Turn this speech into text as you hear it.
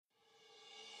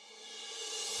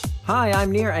Hi,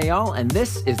 I'm Nir Eyal, and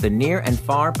this is the Near and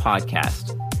Far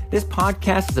podcast. This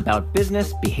podcast is about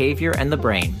business, behavior, and the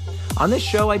brain. On this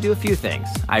show, I do a few things.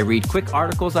 I read quick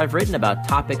articles I've written about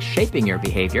topics shaping your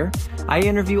behavior. I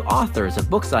interview authors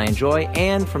of books I enjoy,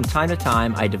 and from time to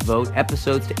time, I devote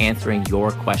episodes to answering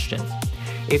your questions.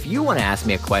 If you want to ask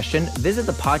me a question, visit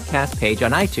the podcast page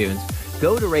on iTunes,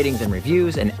 go to ratings and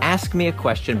reviews, and ask me a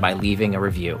question by leaving a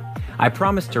review. I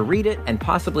promise to read it and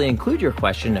possibly include your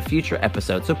question in a future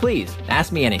episode, so please,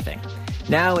 ask me anything.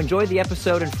 Now, enjoy the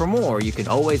episode, and for more, you can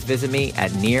always visit me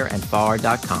at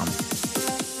nearandfar.com.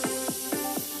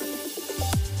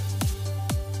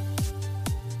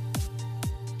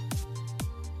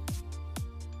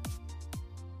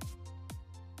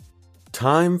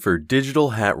 Time for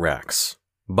Digital Hat Racks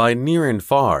by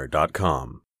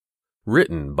nearandfar.com.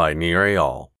 Written by Nir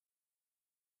Eyal.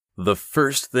 The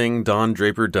first thing Don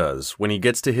Draper does when he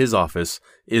gets to his office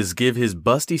is give his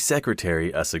busty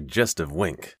secretary a suggestive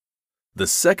wink. The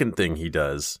second thing he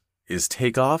does is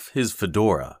take off his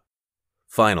fedora.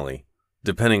 Finally,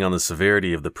 depending on the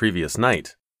severity of the previous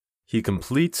night, he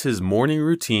completes his morning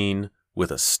routine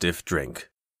with a stiff drink.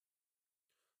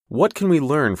 What can we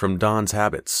learn from Don's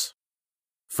habits?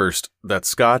 First, that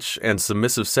Scotch and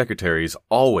submissive secretaries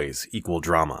always equal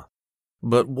drama.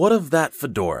 But what of that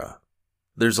fedora?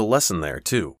 There's a lesson there,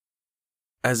 too.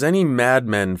 As any Mad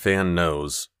Men fan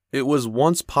knows, it was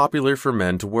once popular for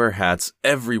men to wear hats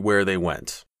everywhere they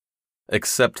went.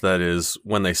 Except, that is,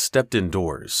 when they stepped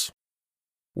indoors.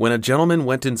 When a gentleman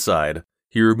went inside,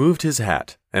 he removed his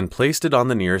hat and placed it on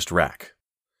the nearest rack.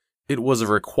 It was a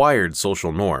required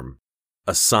social norm,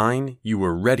 a sign you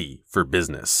were ready for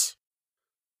business.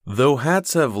 Though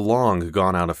hats have long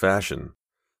gone out of fashion,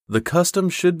 the custom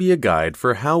should be a guide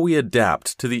for how we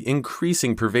adapt to the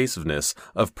increasing pervasiveness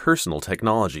of personal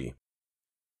technology.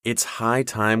 It's high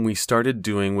time we started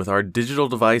doing with our digital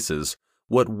devices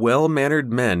what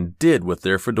well-mannered men did with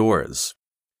their fedoras.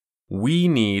 We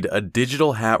need a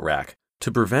digital hat rack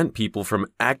to prevent people from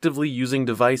actively using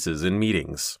devices in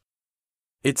meetings.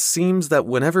 It seems that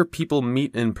whenever people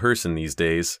meet in person these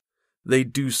days, they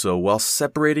do so while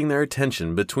separating their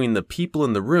attention between the people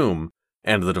in the room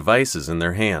and the devices in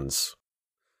their hands.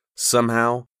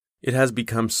 Somehow, it has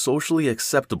become socially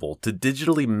acceptable to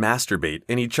digitally masturbate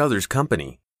in each other's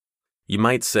company. You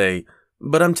might say,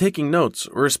 but I'm taking notes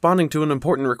or responding to an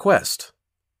important request.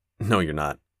 No, you're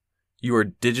not. You are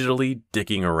digitally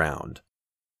dicking around.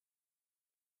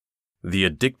 The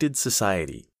Addicted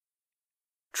Society.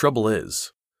 Trouble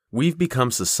is, we've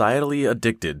become societally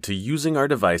addicted to using our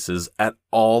devices at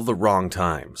all the wrong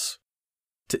times.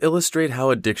 To illustrate how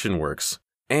addiction works,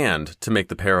 and to make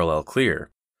the parallel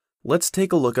clear, let's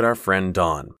take a look at our friend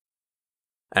Don.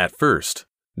 At first,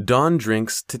 Don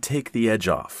drinks to take the edge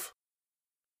off.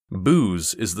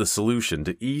 Booze is the solution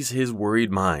to ease his worried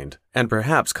mind and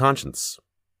perhaps conscience.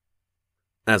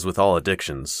 As with all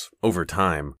addictions, over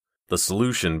time, the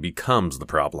solution becomes the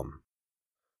problem.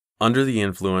 Under the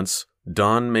influence,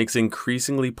 Don makes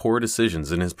increasingly poor decisions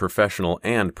in his professional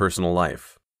and personal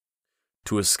life.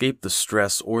 To escape the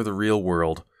stress or the real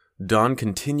world, Don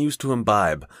continues to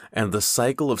imbibe, and the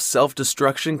cycle of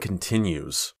self-destruction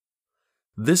continues.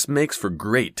 This makes for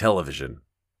great television,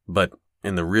 but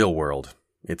in the real world,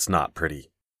 it's not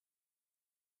pretty.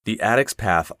 The Addict's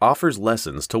Path offers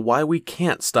lessons to why we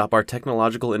can't stop our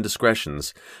technological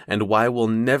indiscretions and why we'll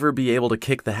never be able to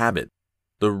kick the habit.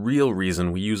 The real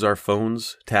reason we use our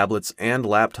phones, tablets, and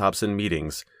laptops in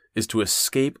meetings is to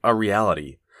escape our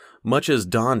reality, much as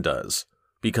Don does,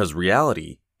 because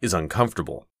reality is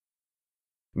uncomfortable.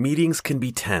 Meetings can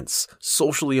be tense,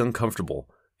 socially uncomfortable,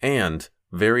 and,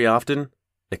 very often,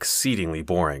 exceedingly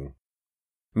boring.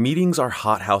 Meetings are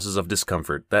hothouses of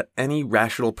discomfort that any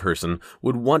rational person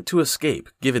would want to escape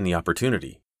given the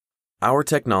opportunity. Our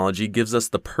technology gives us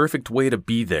the perfect way to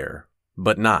be there,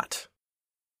 but not.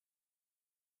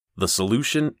 The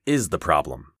solution is the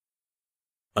problem.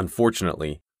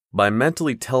 Unfortunately, by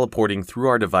mentally teleporting through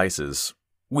our devices,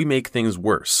 we make things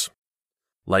worse.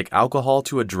 Like alcohol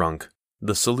to a drunk,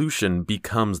 the solution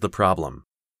becomes the problem.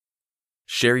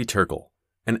 Sherry Turkle,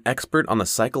 an expert on the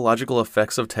psychological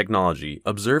effects of technology,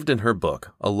 observed in her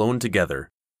book, Alone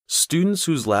Together, students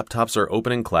whose laptops are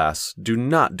open in class do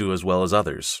not do as well as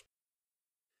others.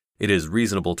 It is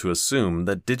reasonable to assume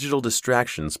that digital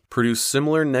distractions produce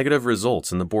similar negative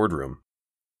results in the boardroom.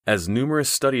 As numerous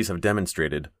studies have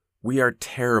demonstrated, we are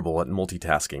terrible at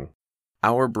multitasking.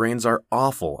 Our brains are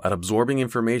awful at absorbing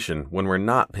information when we're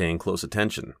not paying close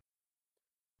attention.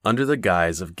 Under the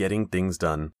guise of getting things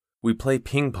done, we play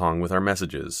ping pong with our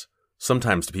messages,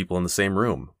 sometimes to people in the same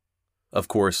room. Of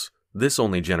course, this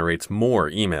only generates more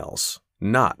emails,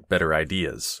 not better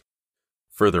ideas.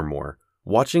 Furthermore,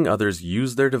 watching others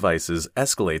use their devices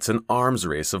escalates an arms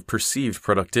race of perceived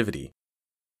productivity.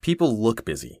 People look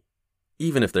busy,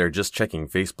 even if they're just checking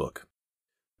Facebook.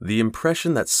 The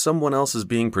impression that someone else is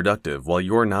being productive while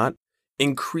you're not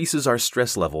increases our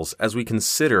stress levels as we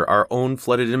consider our own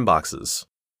flooded inboxes.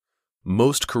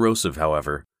 Most corrosive,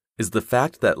 however, is the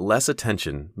fact that less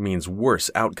attention means worse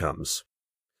outcomes.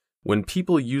 When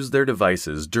people use their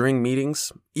devices during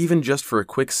meetings, even just for a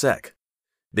quick sec,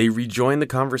 they rejoin the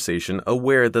conversation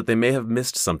aware that they may have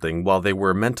missed something while they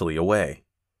were mentally away.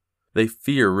 They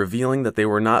fear revealing that they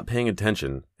were not paying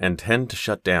attention and tend to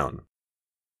shut down.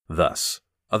 Thus,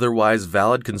 otherwise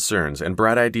valid concerns and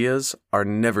bright ideas are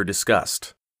never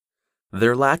discussed.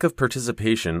 Their lack of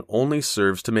participation only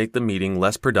serves to make the meeting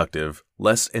less productive,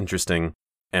 less interesting,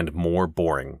 and more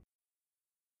boring.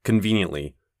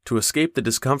 Conveniently, to escape the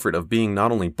discomfort of being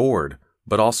not only bored,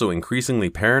 but also increasingly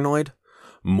paranoid,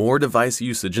 more device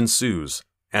usage ensues,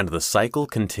 and the cycle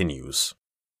continues.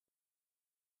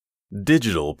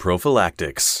 Digital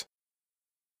prophylactics.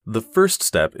 The first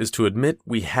step is to admit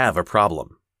we have a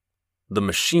problem. The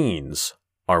machines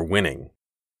are winning.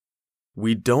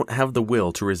 We don't have the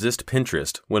will to resist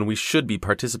Pinterest when we should be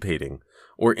participating,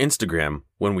 or Instagram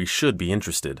when we should be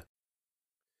interested.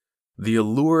 The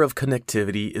allure of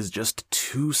connectivity is just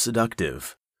too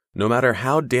seductive, no matter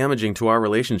how damaging to our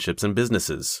relationships and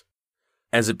businesses.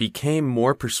 As it became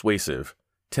more persuasive,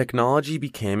 technology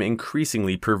became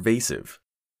increasingly pervasive,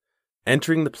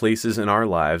 entering the places in our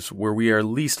lives where we are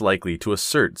least likely to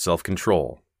assert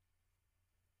self-control.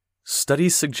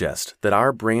 Studies suggest that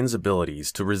our brain's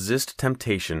abilities to resist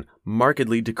temptation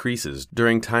markedly decreases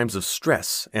during times of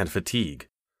stress and fatigue,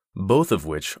 both of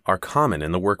which are common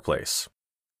in the workplace.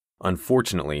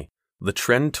 Unfortunately, the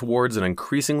trend towards an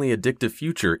increasingly addictive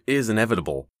future is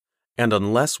inevitable, and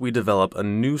unless we develop a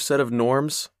new set of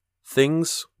norms,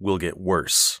 things will get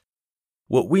worse.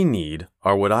 What we need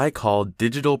are what I call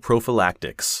digital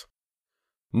prophylactics.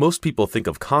 Most people think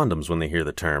of condoms when they hear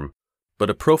the term, but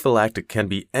a prophylactic can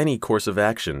be any course of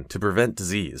action to prevent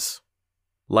disease.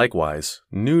 Likewise,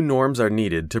 new norms are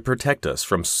needed to protect us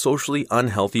from socially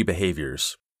unhealthy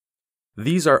behaviors.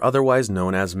 These are otherwise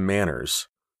known as manners,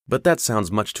 but that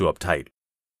sounds much too uptight.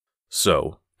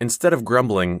 So, instead of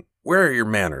grumbling, "Where are your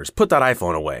manners? Put that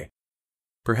iPhone away,"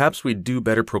 perhaps we'd do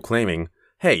better proclaiming,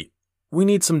 "Hey, we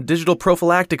need some digital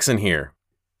prophylactics in here."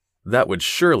 That would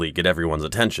surely get everyone's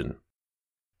attention.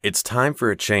 It's time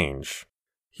for a change.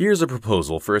 Here's a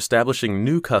proposal for establishing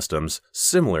new customs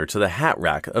similar to the hat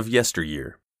rack of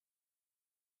yesteryear.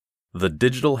 The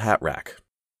digital hat rack.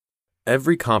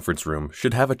 Every conference room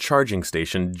should have a charging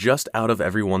station just out of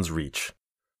everyone's reach,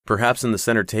 perhaps in the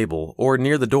center table or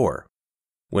near the door.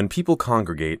 When people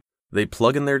congregate, they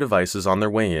plug in their devices on their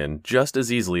way in just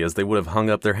as easily as they would have hung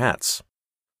up their hats.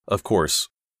 Of course,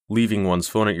 leaving one's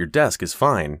phone at your desk is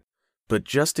fine, but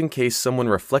just in case someone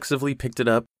reflexively picked it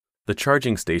up, the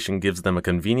charging station gives them a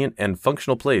convenient and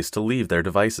functional place to leave their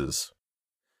devices.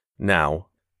 Now,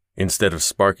 instead of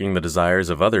sparking the desires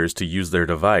of others to use their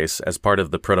device as part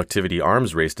of the productivity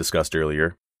arms race discussed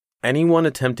earlier, anyone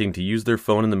attempting to use their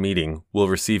phone in the meeting will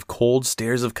receive cold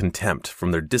stares of contempt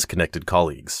from their disconnected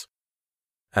colleagues.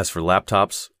 As for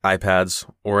laptops, iPads,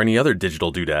 or any other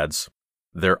digital doodads,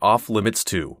 they're off limits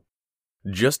too.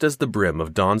 Just as the brim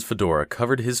of Don's fedora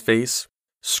covered his face,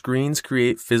 screens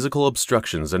create physical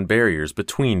obstructions and barriers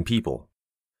between people.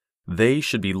 They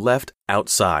should be left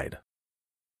outside.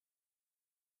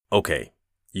 Okay,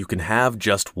 you can have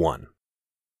just one.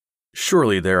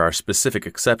 Surely there are specific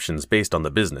exceptions based on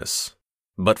the business,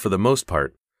 but for the most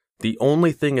part, the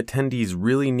only thing attendees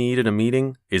really need in a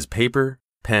meeting is paper,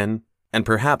 pen, and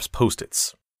perhaps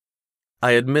Post-its.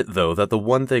 I admit, though, that the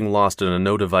one thing lost in a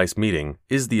no-device meeting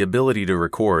is the ability to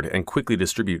record and quickly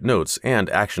distribute notes and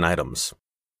action items.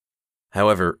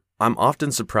 However, I'm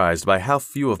often surprised by how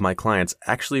few of my clients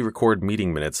actually record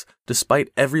meeting minutes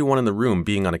despite everyone in the room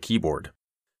being on a keyboard.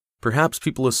 Perhaps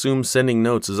people assume sending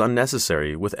notes is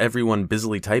unnecessary with everyone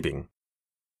busily typing.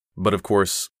 But of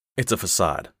course, it's a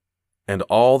facade, and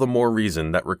all the more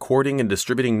reason that recording and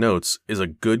distributing notes is a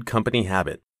good company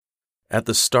habit. At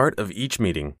the start of each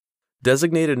meeting,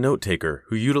 designate a note-taker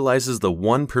who utilizes the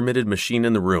one permitted machine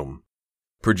in the room.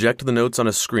 Project the notes on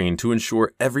a screen to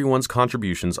ensure everyone's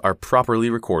contributions are properly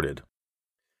recorded.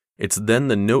 It's then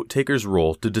the note-taker's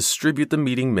role to distribute the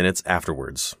meeting minutes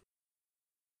afterwards.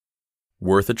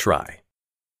 Worth a try.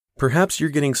 Perhaps you're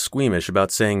getting squeamish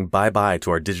about saying bye-bye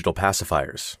to our digital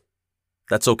pacifiers.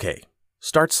 That's okay.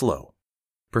 Start slow.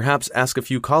 Perhaps ask a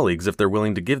few colleagues if they're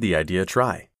willing to give the idea a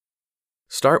try.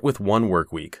 Start with one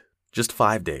work week, just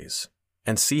 5 days,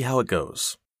 and see how it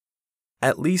goes.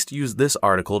 At least use this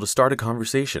article to start a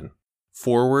conversation.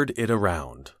 Forward it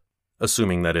around.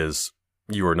 Assuming, that is,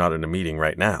 you are not in a meeting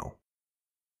right now.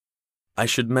 I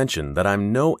should mention that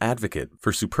I'm no advocate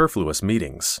for superfluous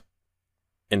meetings.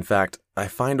 In fact, I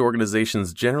find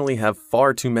organizations generally have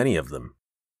far too many of them.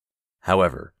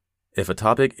 However, if a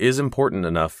topic is important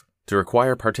enough to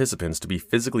require participants to be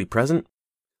physically present,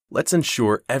 let's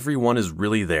ensure everyone is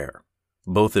really there,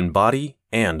 both in body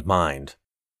and mind.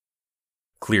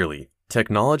 Clearly,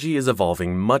 technology is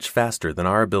evolving much faster than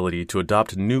our ability to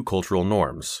adopt new cultural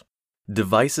norms.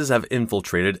 Devices have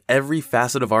infiltrated every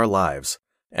facet of our lives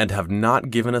and have not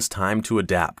given us time to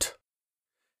adapt.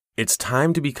 It's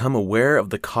time to become aware of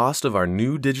the cost of our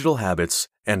new digital habits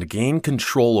and gain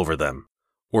control over them,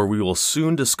 or we will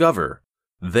soon discover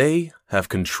they have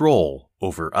control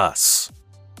over us.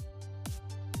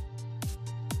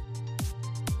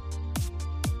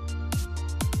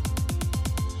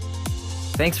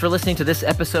 Thanks for listening to this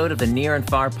episode of the Near and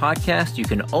Far podcast. You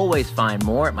can always find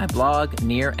more at my blog,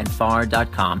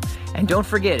 nearandfar.com. And don't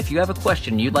forget, if you have a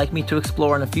question you'd like me to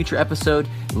explore in a future episode,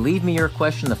 leave me your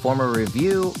question in the form of a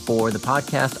review for the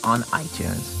podcast on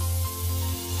iTunes.